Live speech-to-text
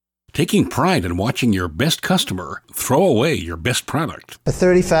taking pride in watching your best customer throw away your best product. For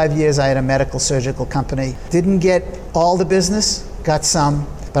 35 years, I had a medical surgical company. Didn't get all the business, got some,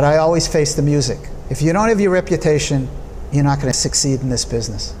 but I always faced the music. If you don't have your reputation, you're not going to succeed in this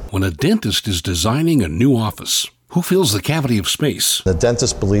business. When a dentist is designing a new office, who fills the cavity of space? The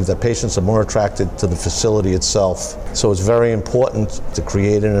dentists believe that patients are more attracted to the facility itself. So it's very important to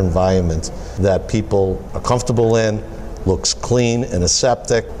create an environment that people are comfortable in, looks clean and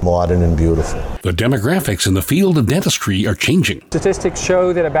aseptic, modern and beautiful. The demographics in the field of dentistry are changing. Statistics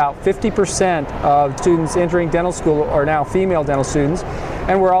show that about 50% of students entering dental school are now female dental students,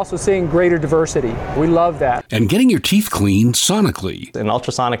 and we're also seeing greater diversity. We love that. And getting your teeth cleaned sonically. An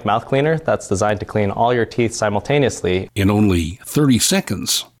ultrasonic mouth cleaner that's designed to clean all your teeth simultaneously in only 30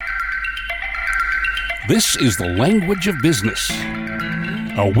 seconds. This is The Language of Business,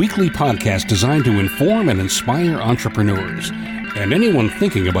 a weekly podcast designed to inform and inspire entrepreneurs and anyone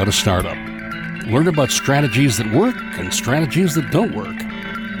thinking about a startup. Learn about strategies that work and strategies that don't work.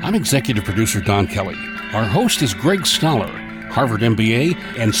 I'm executive producer Don Kelly. Our host is Greg Stoller, Harvard MBA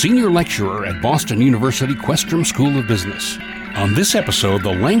and senior lecturer at Boston University Questrom School of Business. On this episode,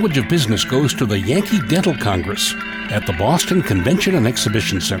 The Language of Business goes to the Yankee Dental Congress at the Boston Convention and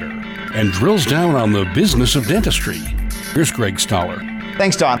Exhibition Center and drills down on the business of dentistry. Here's Greg Stoller.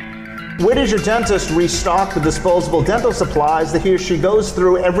 Thanks, Don. Where does your dentist restock the disposable dental supplies that he or she goes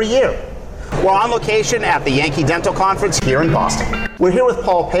through every year? We're on location at the Yankee Dental Conference here in Boston. We're here with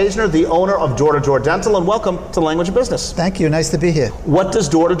Paul Paisner, the owner of Door to Door Dental, and welcome to Language of Business. Thank you. Nice to be here. What does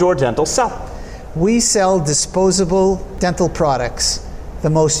Door to Door Dental sell? We sell disposable dental products, the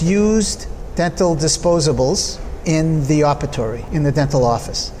most used dental disposables in the operatory, in the dental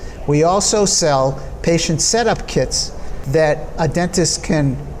office. We also sell patient setup kits that a dentist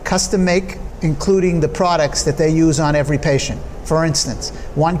can custom make, including the products that they use on every patient. For instance,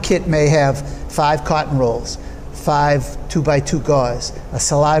 one kit may have 5 cotton rolls, 5 2x2 gauze, a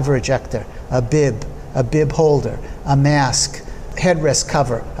saliva ejector, a bib holder, a mask, headrest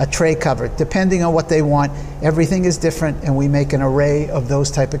cover, a tray cover. Depending on what they want, everything is different, and we make an array of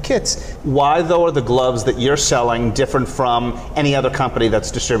those type of kits. Why, though, are the gloves that you're selling different from any other company that's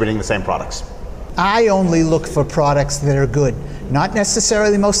distributing the same products? I only look for products that are good, not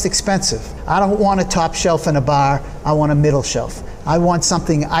necessarily most expensive. I don't want a top shelf in a bar, I want a middle shelf. I want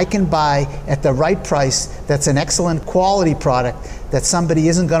something I can buy at the right price that's an excellent quality product that somebody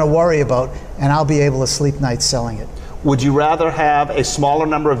isn't going to worry about, and I'll be able to sleep nights selling it. Would you rather have a smaller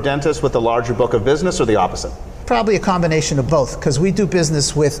number of dentists with a larger book of business, or the opposite? Probably a combination of both, because we do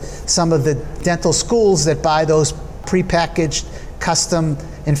business with some of the dental schools that buy those prepackaged, custom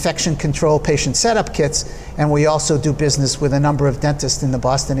infection control patient setup kits, and we also do business with a number of dentists in the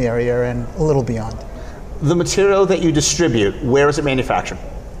Boston area and a little beyond. The material that you distribute, where is it manufactured?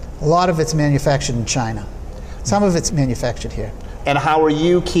 A lot of it's manufactured in China. Some of it's manufactured here. And how are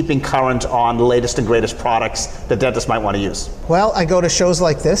you keeping current on the latest and greatest products that dentists might want to use? Well, I go to shows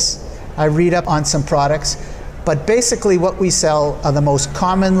like this. I read up on some products. But basically what we sell are the most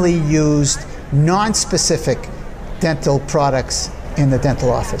commonly used, non-specific dental products in the dental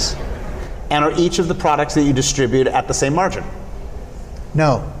office. And are each of the products that you distribute at the same margin?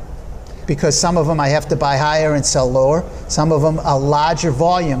 No, because some of them I have to buy higher and sell lower. Some of them are larger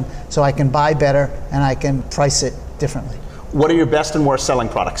volume, so I can buy better and I can price it differently. What are your best and worst selling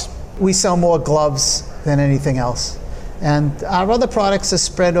products? We sell more gloves than anything else. And our other products are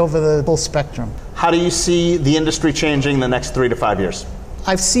spread over the full spectrum. How do you see the industry changing in the next 3 to 5 years?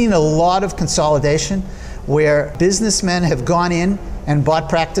 I've seen a lot of consolidation where businessmen have gone in and bought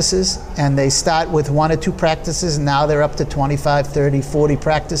practices, and they start with 1 or 2 practices, and now they're up to 25, 30, 40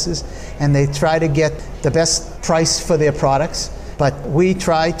 practices, and they try to get the best price for their products. But we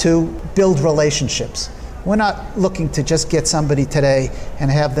try to build relationships. We're not looking to just get somebody today and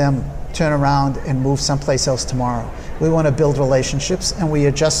have them turn around and move someplace else tomorrow. We want to build relationships, and we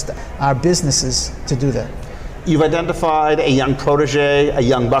adjust our businesses to do that. You've identified a young protege, a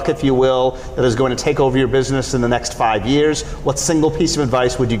young buck, if you will, that is going to take over your business in the next 5 years. What single piece of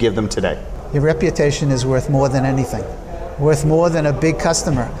advice would you give them today? Your reputation is worth more than anything, worth more than a big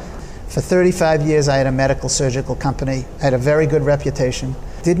customer. For 35 years, I had a medical surgical company. I had a very good reputation.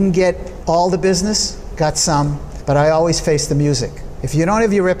 Didn't get all the business, got some, but I always faced the music. If you don't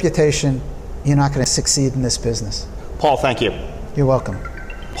have your reputation, you're not going to succeed in this business. Paul, thank you. You're welcome.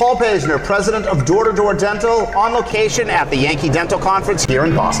 Paul Paisner, president of Door to Door Dental, on location at the Yankee Dental Conference here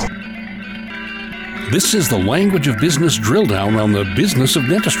in Boston. This is the Language of Business drill down on the business of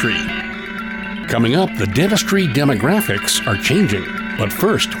dentistry. Coming up, the dentistry demographics are changing. But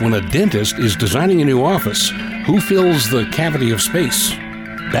first, when a dentist is designing a new office, who fills the cavity of space?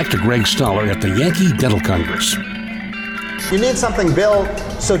 Back to Greg Stoller at the Yankee Dental Congress. You need something built,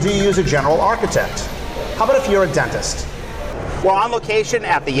 so do you use a general architect? How about if you're a dentist? We're on location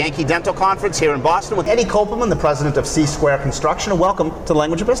at the Yankee Dental Conference here in Boston with Eddie Coppelman, the president of C-Square Construction, and welcome to the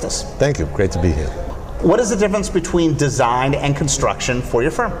Language of Business. Thank you. Great to be here. What is the difference between design and construction for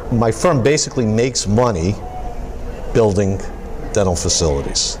your firm? My firm basically makes money building dental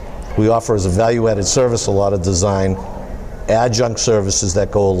facilities. We offer as a value-added service a lot of design adjunct services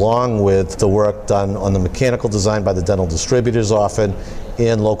that go along with the work done on the mechanical design by the dental distributors often,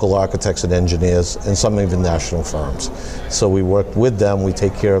 and local architects and engineers, and some even national firms. So we work with them, we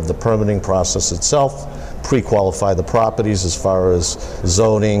take care of the permitting process itself, pre-qualify the properties as far as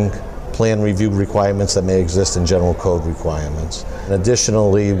zoning, plan review requirements that may exist, and general code requirements. And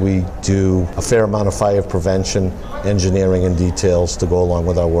additionally, we do a fair amount of fire prevention, engineering, and details to go along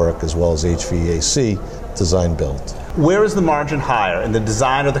with our work, as well as HVAC design build. Where is the margin higher, in the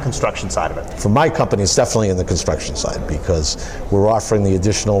design or the construction side of it? For my company, it's definitely in the construction side, because we're offering the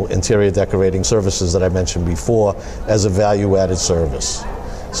additional interior decorating services that I mentioned before as a value-added service.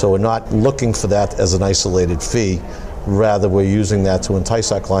 So we're not looking for that as an isolated fee. Rather, we're using that to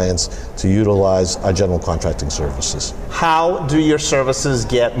entice our clients to utilize our general contracting services. How do your services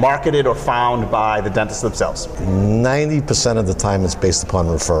get marketed or found by the dentists themselves? 90% of the time it's based upon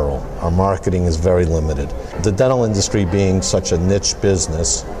referral. Our marketing is very limited. The dental industry being such a niche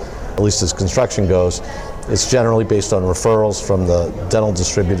business, at least as construction goes, it's generally based on referrals from the dental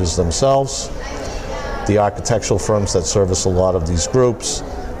distributors themselves, the architectural firms that service a lot of these groups,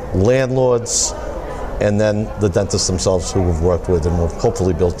 landlords, and then the dentists themselves who we've worked with and we've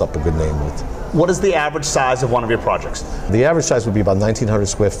hopefully built up a good name with. What is the average size of one of your projects? The average size would be about 1,900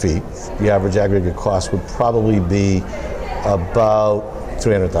 square feet. The average aggregate cost would probably be about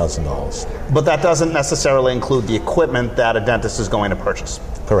 $300,000. But that doesn't necessarily include the equipment that a dentist is going to purchase.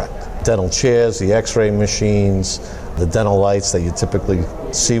 Correct. Dental chairs, the x-ray machines, the dental lights that you typically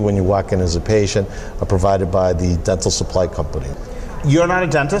see when you walk in as a patient are provided by the dental supply company. You're not a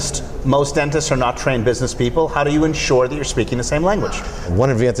dentist. Most dentists are not trained business people. How do you ensure that you're speaking the same language?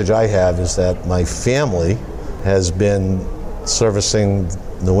 One advantage I have is that my family has been servicing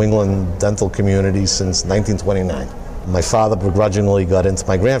New England dental community since 1929. My father begrudgingly got into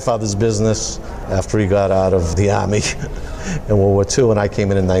my grandfather's business after he got out of the Army in World War II, and I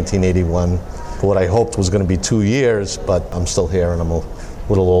came in 1981 for what I hoped was going to be 2 years, but I'm still here and I'm a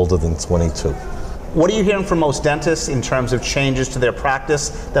little older than 22. What are you hearing from most dentists in terms of changes to their practice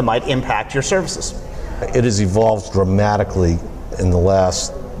that might impact your services? It has evolved dramatically in the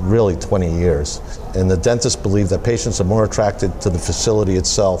last really 20 years. And the dentists believe that patients are more attracted to the facility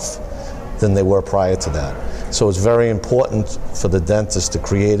itself than they were prior to that. So it's very important for the dentist to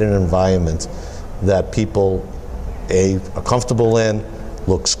create an environment that people are comfortable in,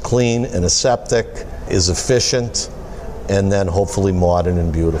 looks clean and aseptic, is efficient, and then hopefully modern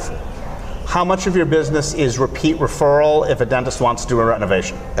and beautiful. How much of your business is repeat referral if a dentist wants to do a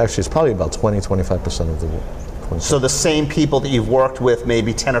renovation? Actually, it's probably about 20-25% of the work. So the same people that you've worked with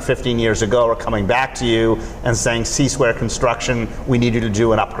maybe 10 or 15 years ago are coming back to you and saying, C-Square Construction, we need you to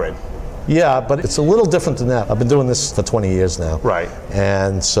do an upgrade. Yeah, but it's a little different than that. I've been doing this for 20 years now. Right.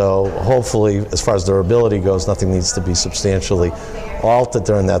 And so hopefully, as far as durability goes, nothing needs to be substantially altered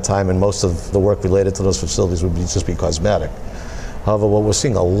during that time, and most of the work related to those facilities would just be cosmetic. However, what we're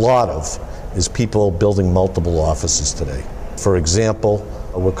seeing a lot of is people building multiple offices today. For example,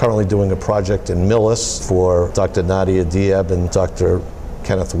 we're currently doing a project in Millis for Dr. Nadia Diab and Dr.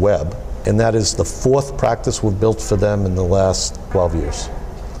 Kenneth Webb, and that is the 4th practice we've built for them in the last 12 years.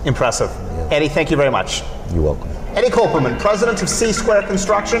 Impressive. Yeah. Eddie, thank you very much. You're welcome. Eddie Coppelman, president of C-Square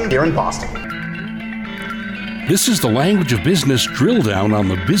Construction here in Boston. This is the Language of Business drill down on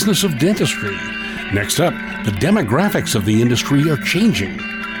the business of dentistry. Next up, the demographics of the industry are changing.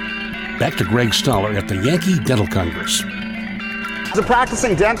 Back to Greg Stoller at the Yankee Dental Congress. As a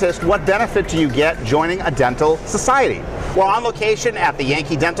practicing dentist, what benefit do you get joining a dental society? We're on location at the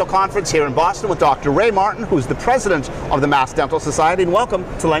Yankee Dental Conference here in Boston with Dr. Ray Martin, who's the president of the Mass Dental Society, and welcome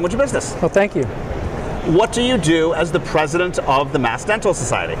to Language of Business. Well, thank you. What do you do as the president of the Mass Dental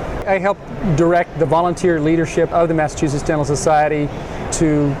Society? I help direct the volunteer leadership of the Massachusetts Dental Society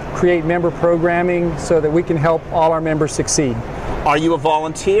to create member programming so that we can help all our members succeed. Are you a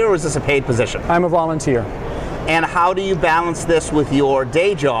volunteer or is this a paid position? I'm a volunteer. And how do you balance this with your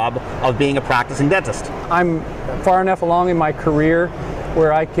day job of being a practicing dentist? I'm far enough along in my career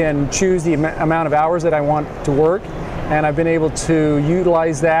where I can choose the amount of hours that I want to work, and I've been able to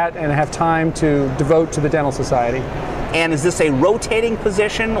utilize that and have time to devote to the Dental Society. And is this a rotating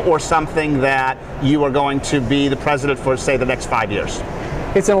position or something that you are going to be the president for, say, the next 5 years?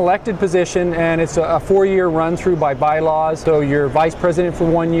 It's an elected position, and it's a 4-year run-through by bylaws. So you're vice president for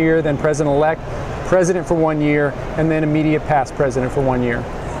 1 year, then president-elect, president for 1 year, and then immediate past president for 1 year.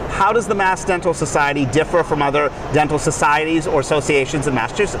 How does the Mass Dental Society differ from other dental societies or associations in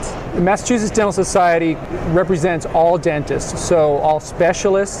Massachusetts? The Massachusetts Dental Society represents all dentists, so all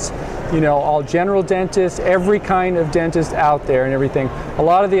specialists, all general dentists, every kind of dentist out there and everything. A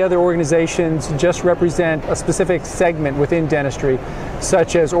lot of the other organizations just represent a specific segment within dentistry,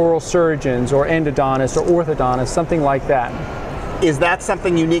 such as oral surgeons or endodontists or orthodontists, something like that. Is that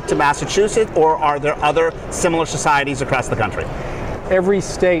something unique to Massachusetts, or are there other similar societies across the country? Every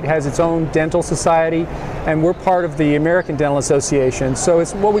state has its own dental society, and we're part of the American Dental Association, so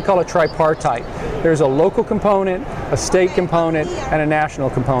it's what we call a tripartite. There's a local component, a state component, and a national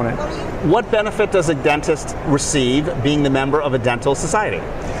component. What benefit does a dentist receive being the member of a dental society?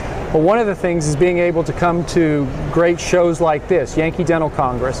 Well, one of the things is being able to come to great shows like this, Yankee Dental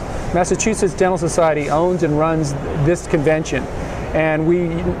Congress. Massachusetts Dental Society owns and runs this convention, and we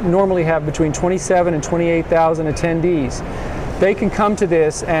normally have between 27 and 28,000 attendees. They can come to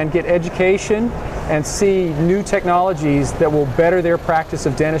this and get education and see new technologies that will better their practice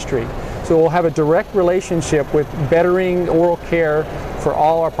of dentistry. So we'll have a direct relationship with bettering oral care for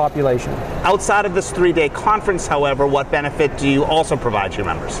all our population. Outside of this 3-day conference, however, what benefit do you also provide to your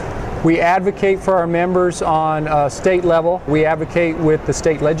members? We advocate for our members on a state level. We advocate with the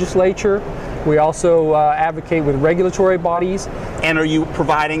state legislature. We also advocate with regulatory bodies. And are you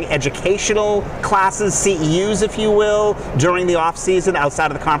providing educational classes, CEUs, if you will, during the off-season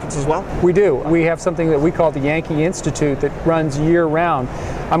outside of the conference as well? We do. We have something that we call the Yankee Institute that runs year-round.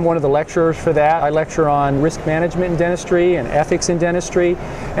 I'm one of the lecturers for that. I lecture on risk management in dentistry and ethics in dentistry,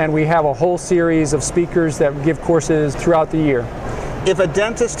 and we have a whole series of speakers that give courses throughout the year. If a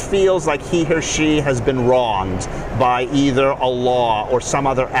dentist feels like he or she has been wronged by either a law or some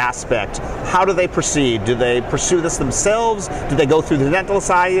other aspect, how do they proceed? Do they pursue this themselves? Do they go through the dental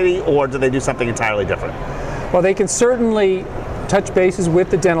society, or do they do something entirely different? Well, they can certainly touch bases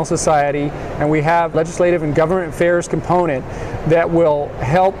with the dental society, and we have legislative and government affairs component that will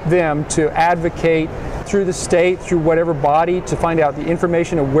help them to advocate through the state, through whatever body, to find out the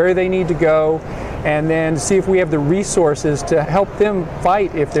information of where they need to go, and then see if we have the resources to help them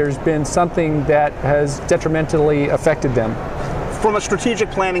fight if there's been something that has detrimentally affected them. From a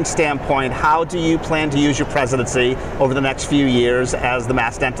strategic planning standpoint, how do you plan to use your presidency over the next few years as the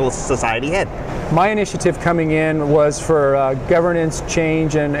Mass Dental Society head? My initiative coming in was for governance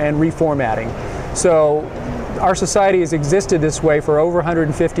change and reformatting. So our society has existed this way for over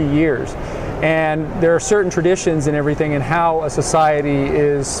 150 years. And there are certain traditions and everything in how a society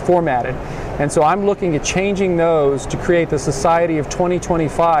is formatted. And so I'm looking at changing those to create the society of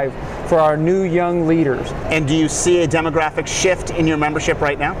 2025 for our new young leaders. And do you see a demographic shift in your membership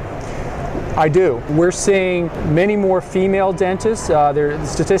right now? I do. We're seeing many more female dentists. The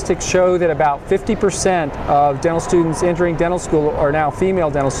statistics show that about 50% of dental students entering dental school are now female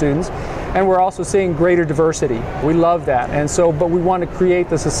dental students. And we're also seeing greater diversity. We love that. And so, but we want to create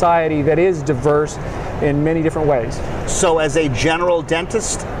the society that is diverse in many different ways. So as a general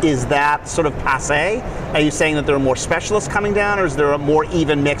dentist, is that sort of passé? Are you saying that there are more specialists coming down, or is there a more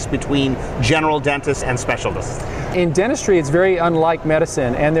even mix between general dentists and specialists? In dentistry, it's very unlike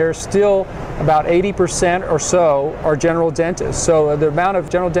medicine, and there's still about 80% or so are general dentists. So the amount of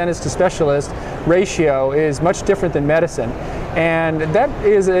general dentist to specialist ratio is much different than medicine. And that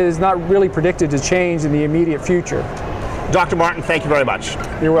is not really predicted to change in the immediate future. Dr. Martin, thank you very much.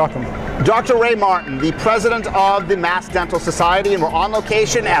 You're welcome. Dr. Ray Martin, the president of the Mass Dental Society, and we're on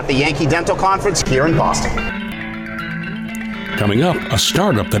location at the Yankee Dental Conference here in Boston. Coming up, a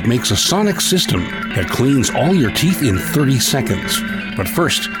startup that makes a sonic system that cleans all your teeth in 30 seconds. But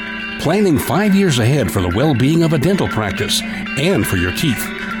first, planning 5 years ahead for the well-being of a dental practice and for your teeth.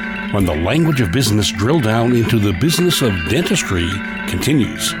 When the language of business drill down into the business of dentistry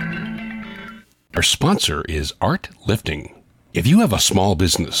continues. Our sponsor is Art Lifting. If you have a small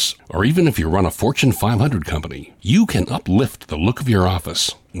business, or even if you run a Fortune 500 company, you can uplift the look of your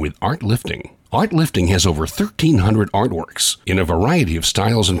office with Art Lifting. Art Lifting has over 1,300 artworks in a variety of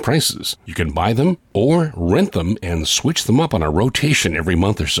styles and prices. You can buy them or rent them and switch them up on a rotation every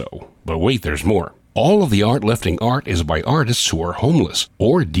month or so. But wait, there's more. All of the Art Lifting art is by artists who are homeless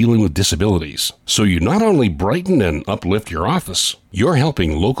or dealing with disabilities. So you not only brighten and uplift your office, you're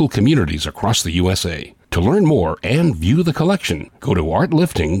helping local communities across the USA. To learn more and view the collection, go to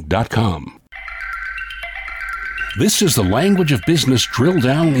artlifting.com. This is the language of business drilled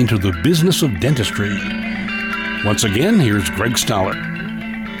down into the business of dentistry. Once again, here's Greg Stoller.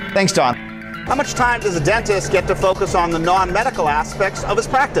 Thanks, Don. How much time does a dentist get to focus on the non-medical aspects of his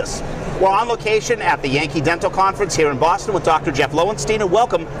practice? We're on location at the Yankee Dental Conference here in Boston with Dr. Jeff Lowenstein, and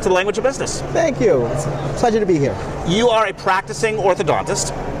welcome to the Language of Business. Thank you. It's a pleasure to be here. You are a practicing orthodontist.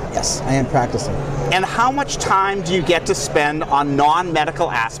 Yes, I am practicing. And how much time do you get to spend on non-medical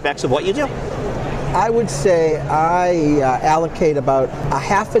aspects of what you do? I would say I allocate about a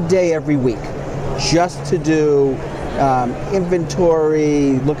half a day every week just to do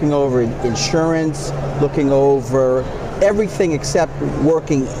inventory, looking over insurance, looking over everything except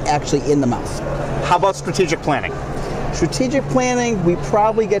working actually in the mouth. How about strategic planning? Strategic planning, we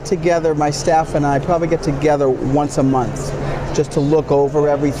probably get together, my staff and I probably get together once a month just to look over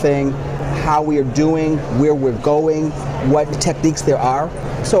everything, how we are doing, where we're going, what techniques there are.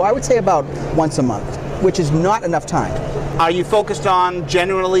 So I would say about once a month, which is not enough time. Are you focused on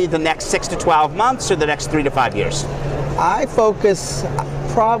generally the next 6 to 12 months or the next 3 to 5 years? I focus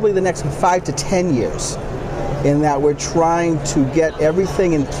probably the next 5 to 10 years in that we're trying to get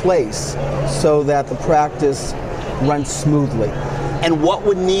everything in place so that the practice runs smoothly. And what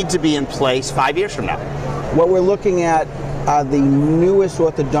would need to be in place 5 years from now? What we're looking at are the newest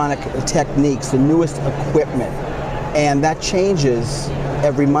orthodontic techniques, the newest equipment, and that changes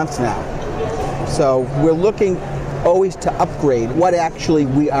every month now. So we're looking always to upgrade what actually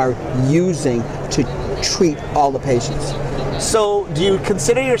we are using to treat all the patients. So do you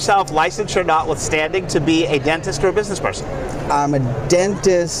consider yourself licensure notwithstanding to be a dentist or a business person? I'm a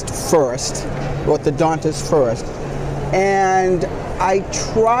dentist first, orthodontist first, and I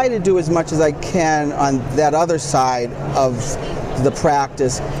try to do as much as I can on that other side of the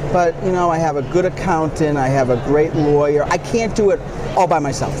practice, but you know, I have a good accountant, I have a great lawyer. I can't do it all by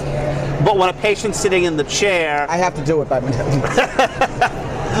myself. But when a patient's sitting in the chair... I have to do it by myself.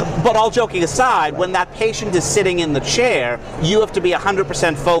 But all joking aside, when that patient is sitting in the chair, you have to be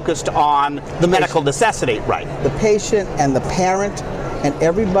 100% focused on the medical necessity, right? The patient and the parent and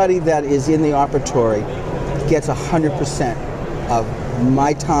everybody that is in the operatory gets 100% of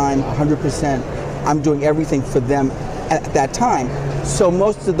my time, 100%. I'm doing everything for them at that time. So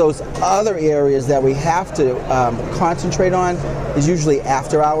most of those other areas that we have to concentrate on is usually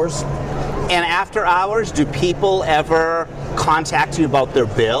after hours. And after hours, do people ever contact you about their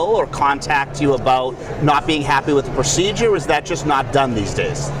bill or contact you about not being happy with the procedure, or is that just not done these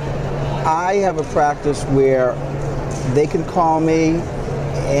days? I have a practice where they can call me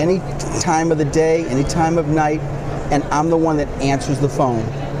any time of the day, any time of night, and I'm the one that answers the phone.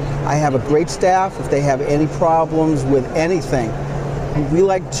 I have a great staff. If they have any problems with anything, we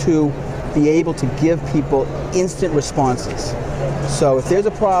like to be able to give people instant responses. So if there's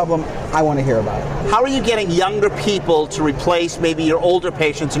a problem, I want to hear about it. How are you getting younger people to replace maybe your older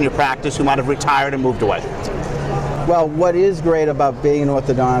patients in your practice who might have retired and moved away? Well, what is great about being an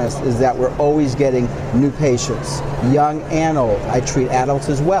orthodontist is that we're always getting new patients, young and old. I treat adults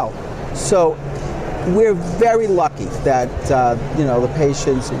as well. So we're very lucky that the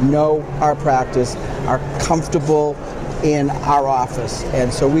patients know our practice, are comfortable in our office,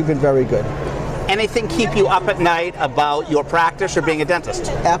 and so we've been very good. Anything keep you up at night about your practice or being a dentist?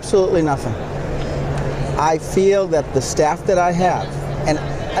 Absolutely nothing. I feel that the staff that I have, and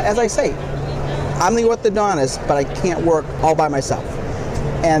as I say, I'm the orthodontist, but I can't work all by myself.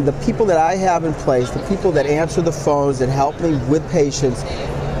 And the people that I have in place, the people that answer the phones, that help me with patients,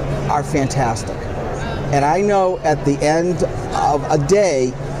 are fantastic. And I know at the end of a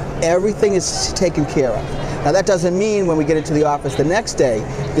day, everything is taken care of. Now that doesn't mean when we get into the office the next day,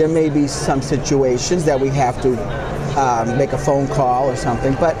 there may be some situations that we have to make a phone call or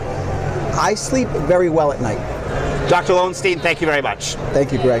something, but I sleep very well at night. Dr. Lowenstein, thank you very much.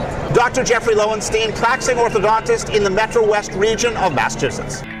 Thank you, Greg. Dr. Jeffrey Lowenstein, practicing orthodontist in the Metro West region of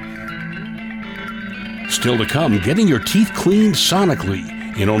Massachusetts. Still to come, getting your teeth cleaned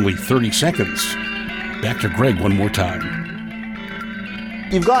sonically in only 30 seconds. Back to Greg one more time.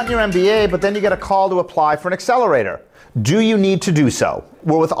 You've gotten your MBA, but then you get a call to apply for an accelerator. Do you need to do so?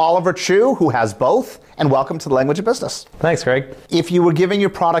 We're with Oliver Chu, who has both, and welcome to the Language of Business. Thanks, Greg. If you were giving your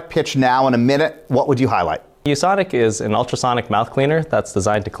product pitch now in a minute, what would you highlight? uSonik is an ultrasonic mouth cleaner that's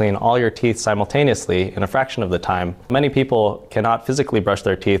designed to clean all your teeth simultaneously in a fraction of the time. Many people cannot physically brush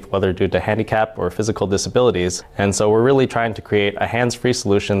their teeth, whether due to handicap or physical disabilities, and so we're really trying to create a hands-free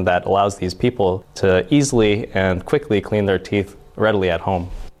solution that allows these people to easily and quickly clean their teeth readily at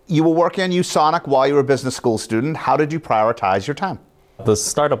home. You were working on uSonik while you were a business school student. How did you prioritize your time? The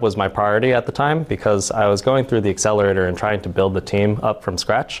startup was my priority at the time because I was going through the accelerator and trying to build the team up from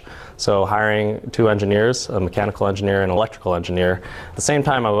scratch. So hiring 2 engineers, a mechanical engineer and an electrical engineer. At the same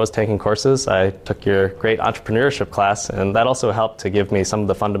time I was taking courses, I took your great entrepreneurship class, and that also helped to give me some of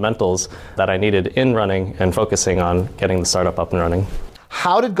the fundamentals that I needed in running and focusing on getting the startup up and running.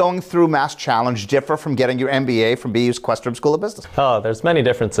 How did going through Mass Challenge differ from getting your MBA from BU's Questrom School of Business? Oh, there's many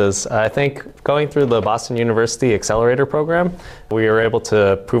differences. I think going through the Boston University Accelerator program, we were able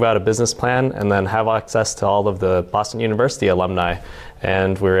to prove out a business plan and then have access to all of the Boston University alumni.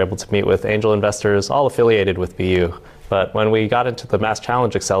 And we were able to meet with angel investors, all affiliated with BU. But when we got into the Mass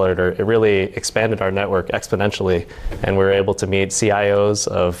Challenge Accelerator, it really expanded our network exponentially, and we were able to meet CIOs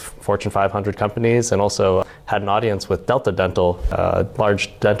of Fortune 500 companies, and also had an audience with Delta Dental, a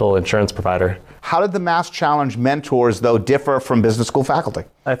large dental insurance provider. How did the Mass Challenge mentors, though, differ from business school faculty?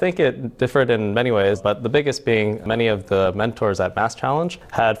 I think it differed in many ways, but the biggest being many of the mentors at Mass Challenge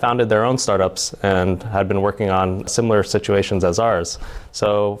had founded their own startups and had been working on similar situations as ours.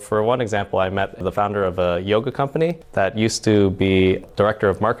 So for one example, I met the founder of a yoga company that used to be director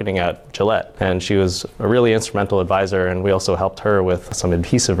of marketing at Gillette, and she was a really instrumental advisor, and we also helped her with some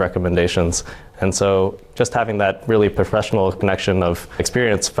adhesive recommendations. And so just having that really professional connection of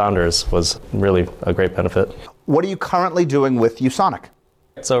experienced founders was really a great benefit. What are you currently doing with uSonik?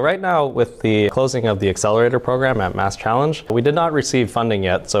 So right now, with the closing of the accelerator program at Mass Challenge, we did not receive funding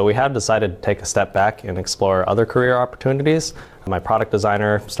yet, so we have decided to take a step back and explore other career opportunities. My product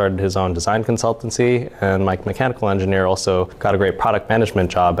designer started his own design consultancy, and my mechanical engineer also got a great product management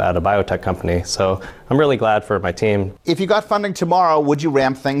job at a biotech company. So I'm really glad for my team. If you got funding tomorrow, would you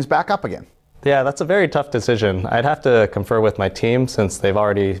ramp things back up again? Yeah, that's a very tough decision. I'd have to confer with my team since they've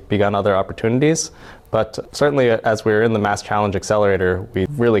already begun other opportunities. But certainly as we were in the Mass Challenge Accelerator, we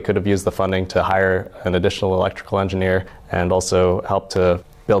really could have used the funding to hire an additional electrical engineer and also help to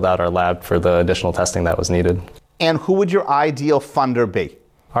build out our lab for the additional testing that was needed. And who would your ideal funder be?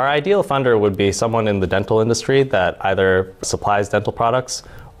 Our ideal funder would be someone in the dental industry that either supplies dental products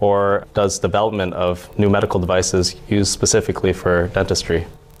or does development of new medical devices used specifically for dentistry.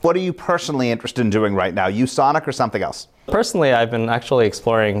 What are you personally interested in doing right now, uSonik or something else? Personally, I've been actually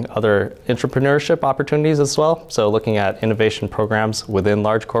exploring other entrepreneurship opportunities as well. So looking at innovation programs within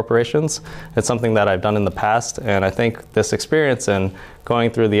large corporations. It's something that I've done in the past, and I think this experience in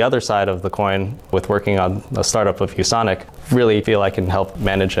going through the other side of the coin with working on a startup of uSonik, really feel I can help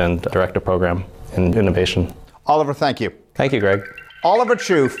manage and direct a program in innovation. Oliver, thank you. Thank you, Greg. Oliver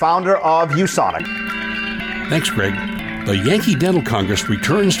Chu, founder of uSonik. Thanks, Greg. The Yankee Dental Congress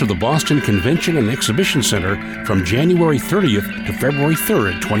returns to the Boston Convention and Exhibition Center from January 30th to February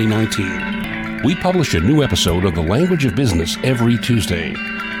 3rd, 2019. We publish a new episode of The Language of Business every Tuesday.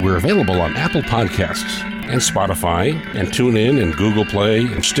 We're available on Apple Podcasts and Spotify and TuneIn and Google Play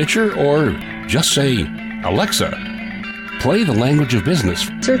and Stitcher, or just say, Alexa, play The Language of Business.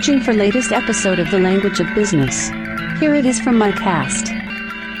 Searching for latest episode of The Language of Business. Here it is from my cast.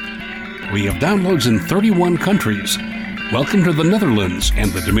 We have downloads in 31 countries. Welcome to the Netherlands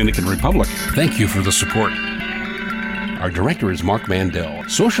and the Dominican Republic. Thank you for the support. Our director is Mark Mandel.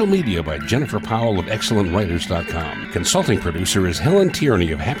 Social media by Jennifer Powell of ExcellentWriters.com. Consulting producer is Helen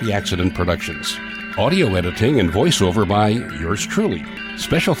Tierney of Happy Accident Productions. Audio editing and voiceover by yours truly.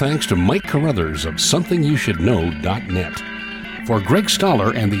 Special thanks to Mike Carruthers of SomethingYouShouldKnow.net. For Greg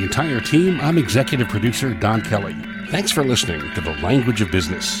Stoller and the entire team, I'm executive producer Don Kelly. Thanks for listening to The Language of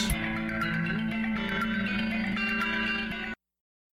Business.